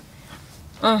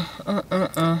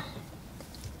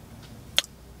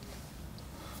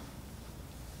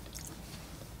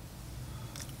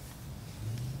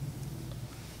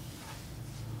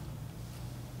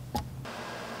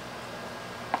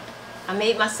 I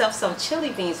made myself some chili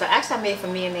beans. So actually I made for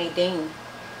me and Nadine.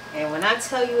 And when I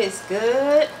tell you it's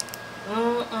good,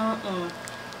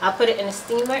 I put it in a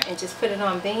steamer and just put it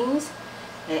on beans.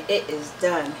 And it is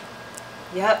done.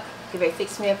 Yep. Get ready to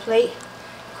fix me a plate.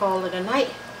 Call it a night.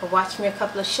 Or watch me a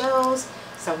couple of shows.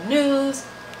 Some news.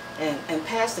 And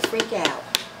pass the freak out.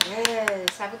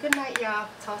 Yes. Have a good night, y'all.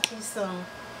 Talk to you soon.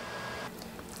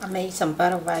 I made some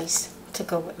butter rice to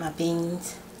go with my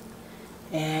beans.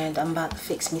 And I'm about to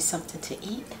fix me something to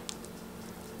eat,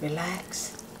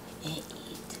 relax, and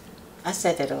eat. I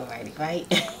said that already, right?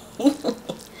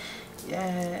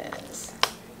 Yes.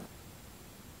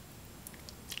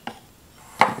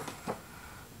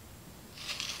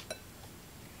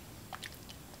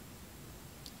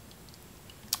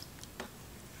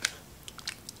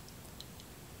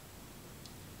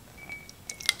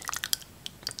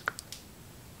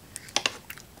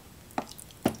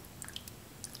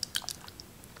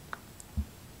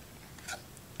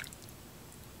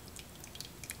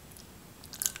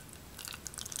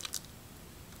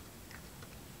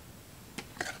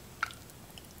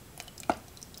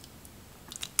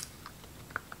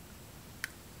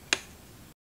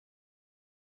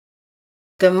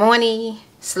 Good morning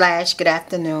 / good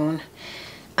afternoon.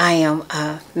 I am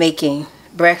making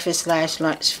breakfast /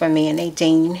 lunch for me and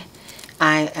Nadine.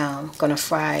 I am going to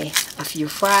fry a few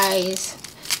fries.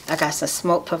 I got some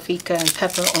smoked paprika and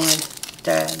pepper on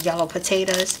the yellow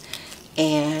potatoes.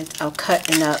 And I'm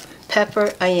cutting up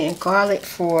pepper, onion, and garlic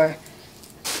for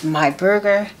my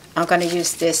burger. I'm going to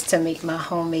use this to make my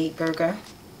homemade burger.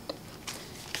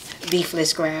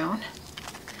 Beefless ground.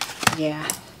 Yeah.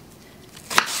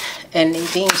 And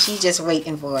Nadine, she just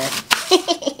waiting for it.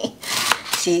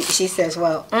 she says,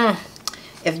 well,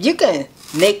 if you can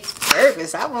make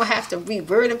burgers, I won't have to be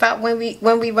worried about when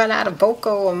we run out of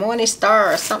Boko or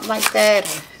Morningstar or something like that.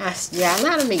 I said, yeah, I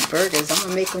know how to make burgers. I'm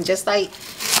gonna make them just like,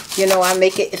 you know, I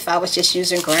make it if I was just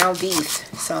using ground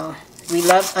beef. So we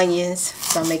love onions,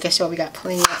 so I'm making sure we got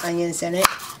plenty of onions in it.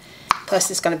 Plus,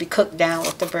 it's gonna be cooked down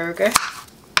with the burger.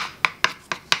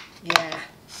 Yeah.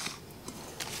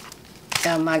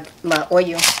 My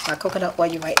oil, my coconut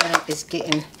oil right now is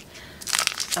getting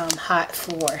hot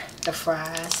for the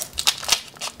fries.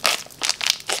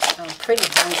 I'm pretty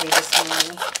hungry this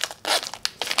morning.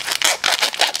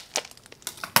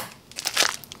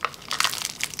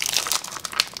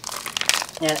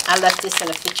 And I left this in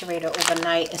the refrigerator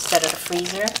overnight instead of the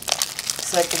freezer,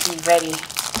 so it could be ready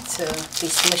to be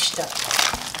smushed up.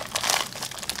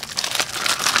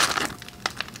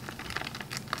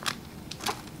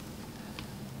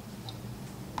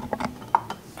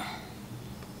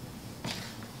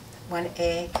 One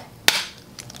egg.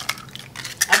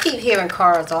 I keep hearing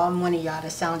cars all morning, y'all,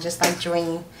 that sound just like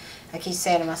Dream. I keep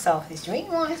saying to myself, is Dream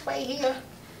on his way here?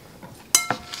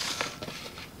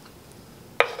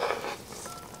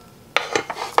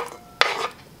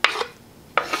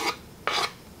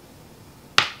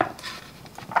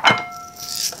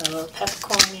 Put a little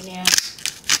peppercorn in there.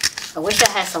 I wish I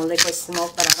had some liquid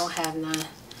smoke, but I don't have none.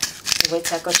 Wait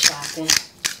till I go shopping.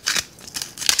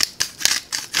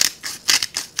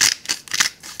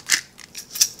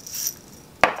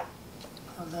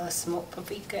 A little smoked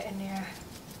paprika in there.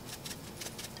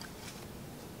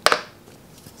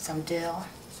 Some dill.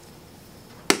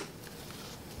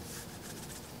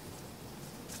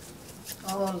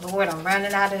 Oh Lord, I'm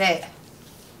running out of that.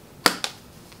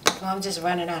 Well, I'm just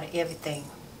running out of everything.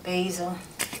 Basil.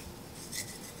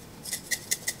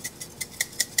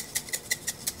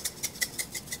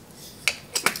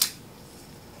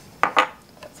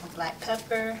 Some black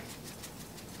pepper.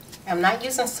 I'm not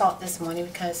using salt this morning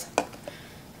because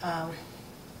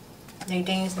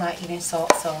Nadine's not eating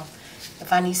salt, so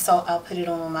if I need salt, I'll put it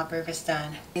on when my burger's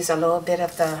done. Use a little bit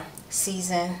of the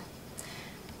seasoned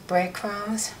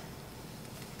breadcrumbs.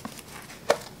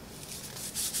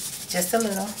 Just a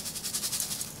little.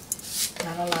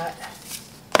 Not a lot.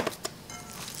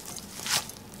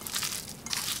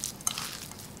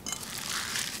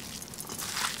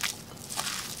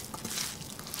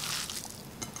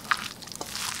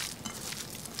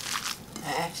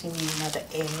 I actually need another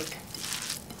egg.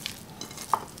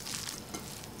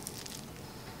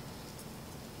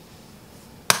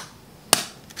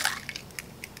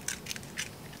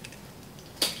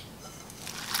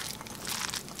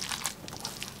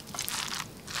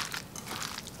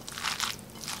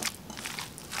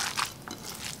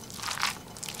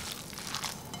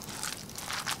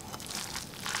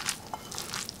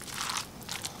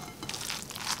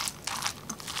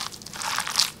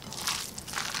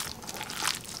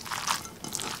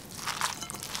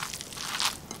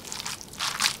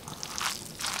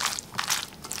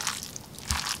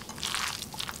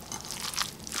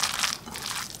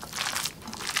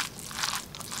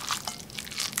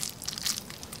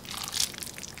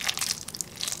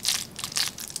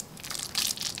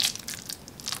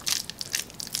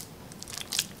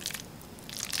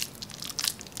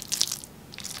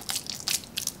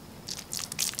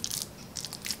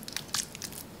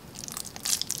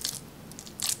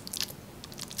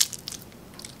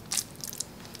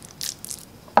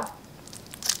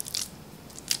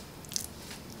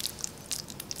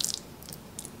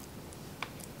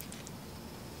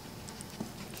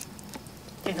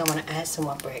 I think I'm going to add some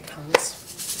more breadcrumbs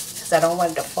because I don't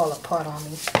want it to fall apart on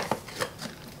me.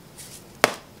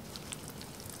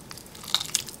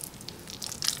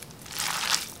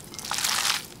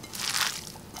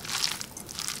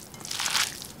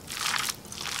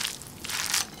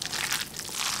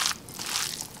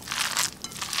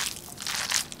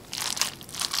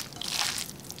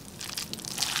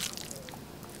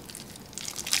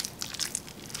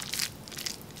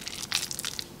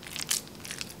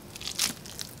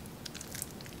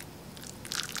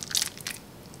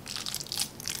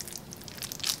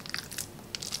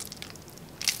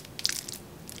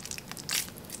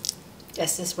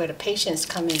 That's just where the patience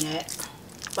come in at.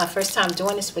 My first time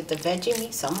doing this with the veggie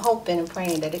meat, so I'm hoping and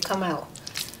praying that it come out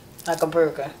like a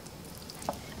burger.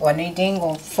 Or they ain't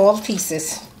gonna fall to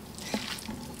pieces.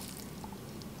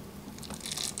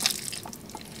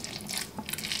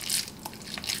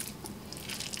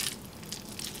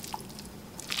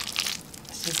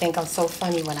 You think I'm so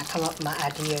funny when I come up with my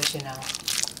ideas, you know.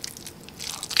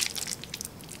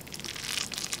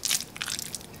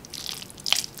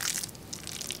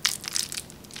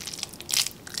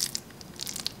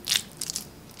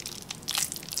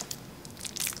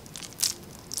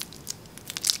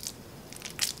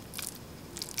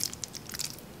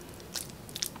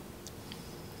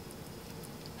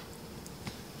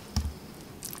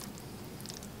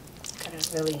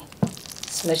 Gotta really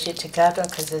smush it together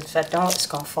because if I don't, it's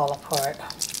gonna fall apart.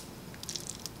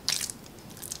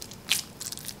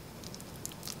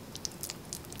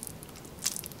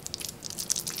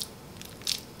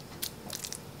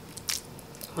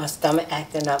 My stomach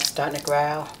acting up, starting to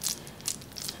growl.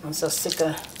 I'm sick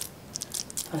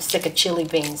of chili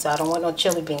beans. I don't want no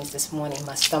chili beans this morning.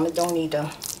 My stomach don't need them.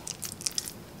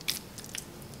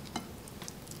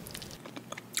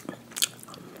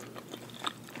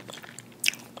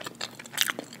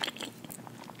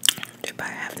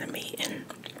 Everybody having a meeting,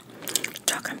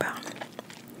 talking about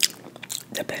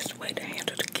the best way to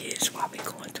handle the kids while we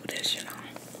going through this, you know.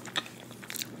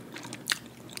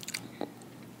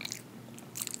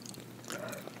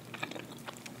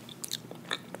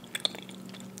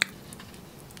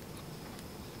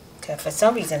 Okay, for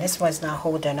some reason this one's not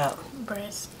holding up.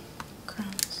 Breast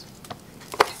crumbs.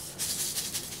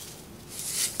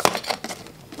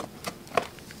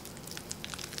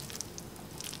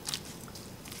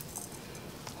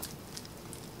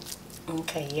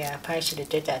 Okay, yeah, I probably should have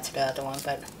did that to the other one,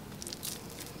 but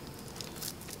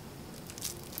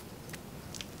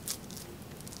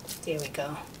There we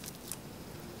go.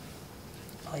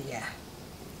 Oh yeah.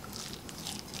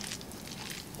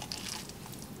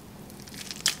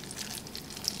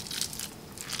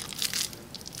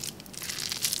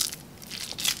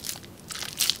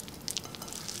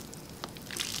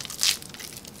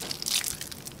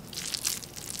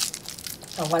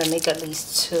 I want to make at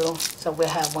least 2, so we'll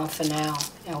have 1 for now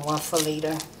and 1 for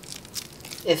later.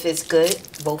 If it's good,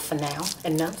 both for now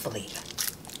and none for later.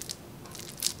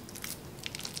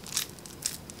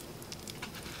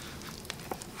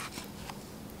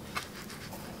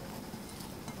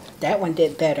 That one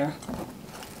did better.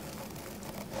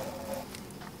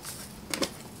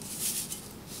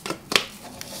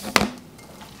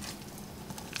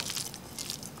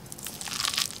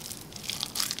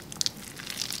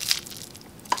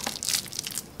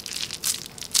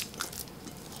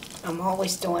 I'm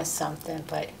always doing something,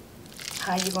 but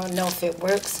how you gonna know if it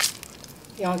works?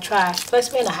 You don't try,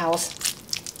 especially in the house.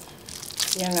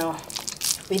 You know,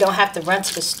 we don't have to run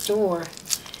to the store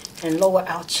and lower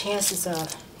our chances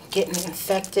of getting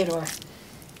infected or,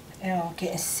 you know,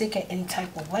 getting sick in any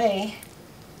type of way.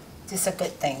 This is a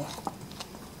good thing.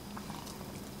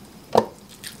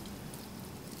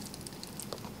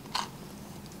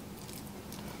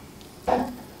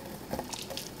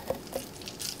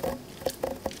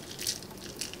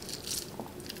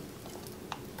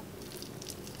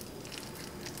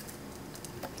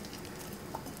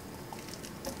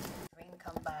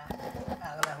 Come by,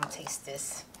 I'll let him taste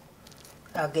this.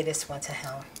 I'll give this one to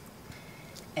him,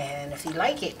 and if he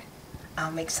like it,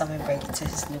 I'll make some and bring it to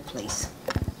his new place.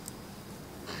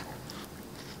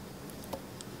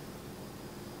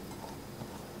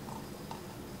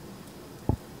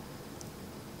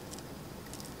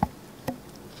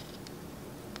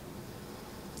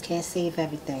 Can't save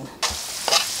everything.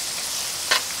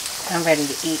 I'm ready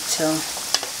to eat too.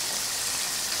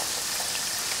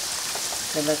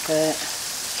 They look good.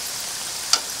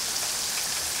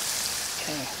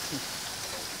 Okay.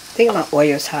 I think my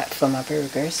oil's hot for my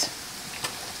burgers.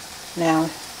 Now,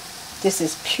 this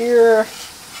is pure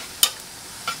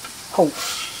hope.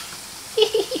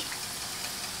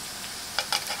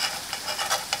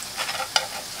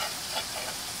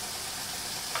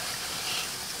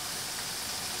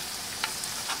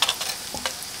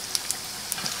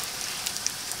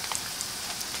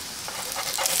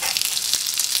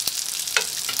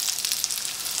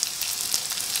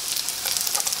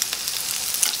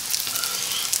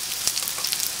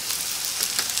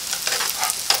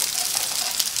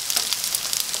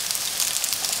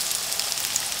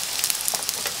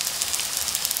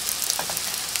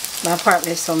 My apartment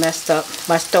is so messed up.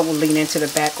 My stove will lean into the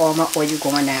back. All my oil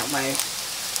going that way.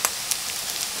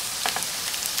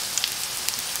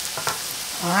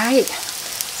 Alright.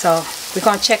 So, we're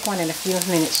going to check one in a few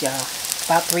minutes, y'all.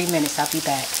 About 3 minutes. I'll be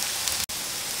back.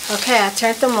 Okay, I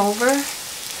turned them over.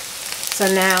 So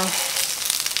now,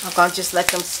 I'm going to just let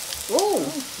them... Ooh,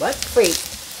 what freak?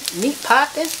 Meat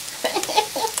popping?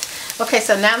 Okay,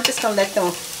 so now I'm just going to let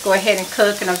them go ahead and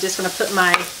cook. And I'm just going to put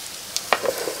my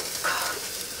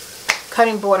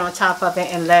cutting board on top of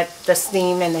it and let the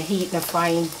steam and the heat and the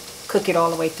frying cook it all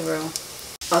the way through.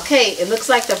 Okay, it looks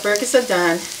like the burgers are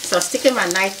done. So I'm sticking my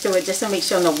knife through it just to make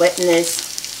sure no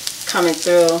wetness coming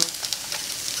through.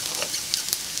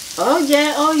 Oh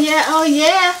yeah, oh yeah, oh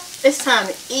yeah. It's time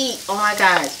to eat. Oh my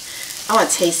gosh. I want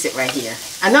to taste it right here.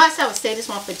 I know I said I would say this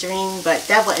one for Dream, but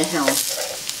that wasn't him.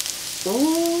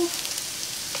 Ooh.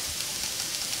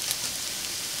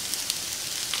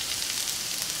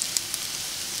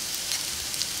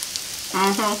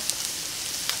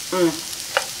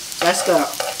 That's good.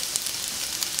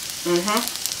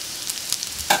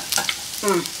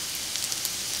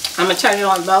 I'm gonna turn it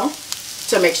on low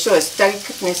to make sure it's steady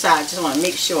cooking inside. Just want to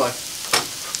make sure.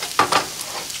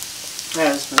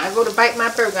 Because when I go to bite my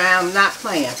burger, I'm not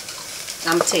playing.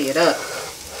 I'm gonna tear it up.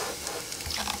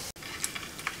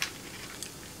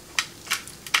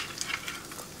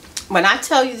 When I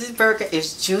tell you this burger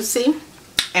is juicy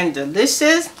and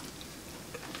delicious,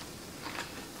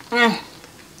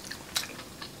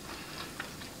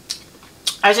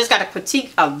 I just got to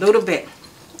critique a little bit.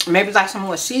 Maybe like some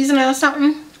more seasoning or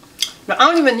something. But I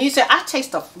don't even need it. I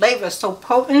taste the flavor. It's so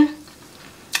potent.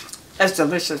 It's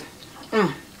delicious.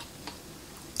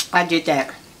 I did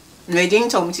that. Nadine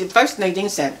told me. First Nadine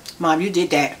said, Mom, you did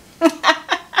that.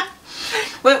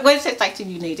 What does it like to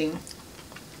you, Nadine?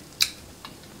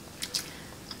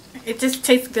 It just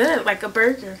tastes good, like a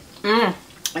burger.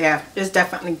 Yeah, it's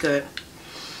definitely good.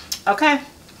 Okay.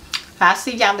 I'll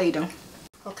see y'all later.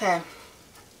 Okay.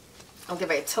 I'm getting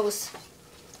ready to toast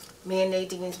me and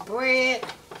Nadine's bread.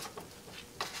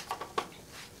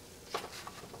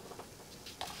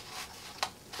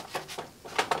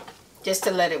 just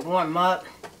to let it warm up.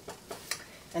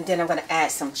 And then I'm going to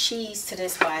add some cheese to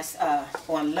this while it's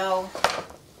on low.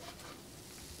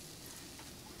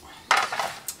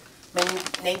 When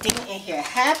Nadine in here,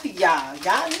 happy y'all.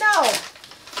 Y'all know.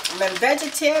 When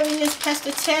vegetarians,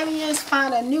 pescatarians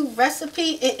find a new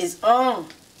recipe, it is on.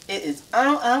 It is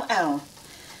on.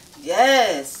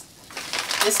 Yes.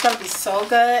 It's going to be so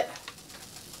good.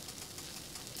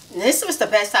 And this was the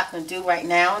best I can do right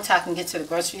now until I can get to the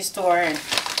grocery store. And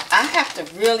I have to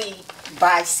really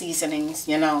buy seasonings,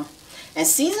 you know. And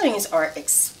seasonings are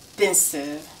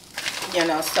expensive, you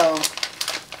know. So,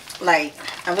 like,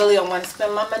 I really don't want to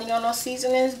spend my money on those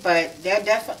seasonings, but they're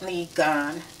definitely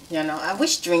gone, you know. I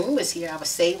wish Dream was here. I would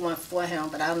save one for him,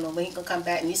 but I don't know when he's going to come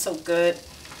back, and he's so good.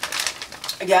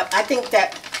 Yep, I think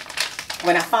that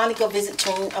when I finally go visit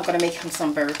Dream, I'm going to make him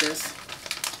some burgers.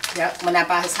 Yep, when I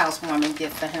buy his housewarming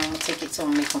gift for him, I'll take it to him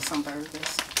and make him some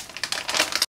burgers.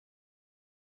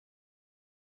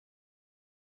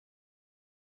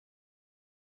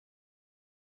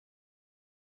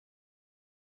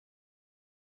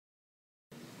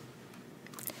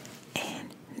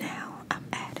 And now I'm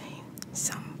adding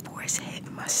some boar's head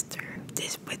mustard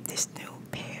with this new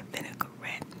pear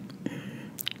vinaigrette.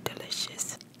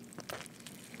 Delicious.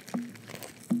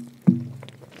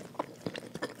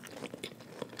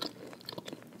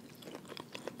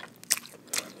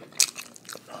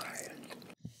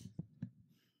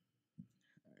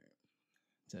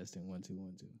 Testing 1 2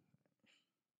 1 2.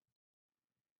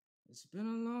 It's been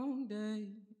a long day.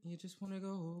 You just wanna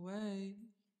go away.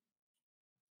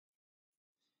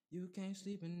 You can't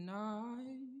sleep at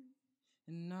night,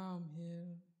 and now I'm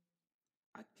here.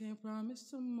 I can't promise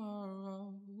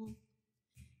tomorrow,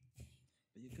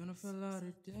 but you're gonna feel out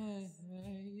today.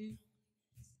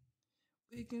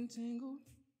 We can tangle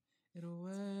it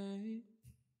away.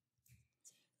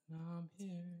 Now I'm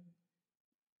here.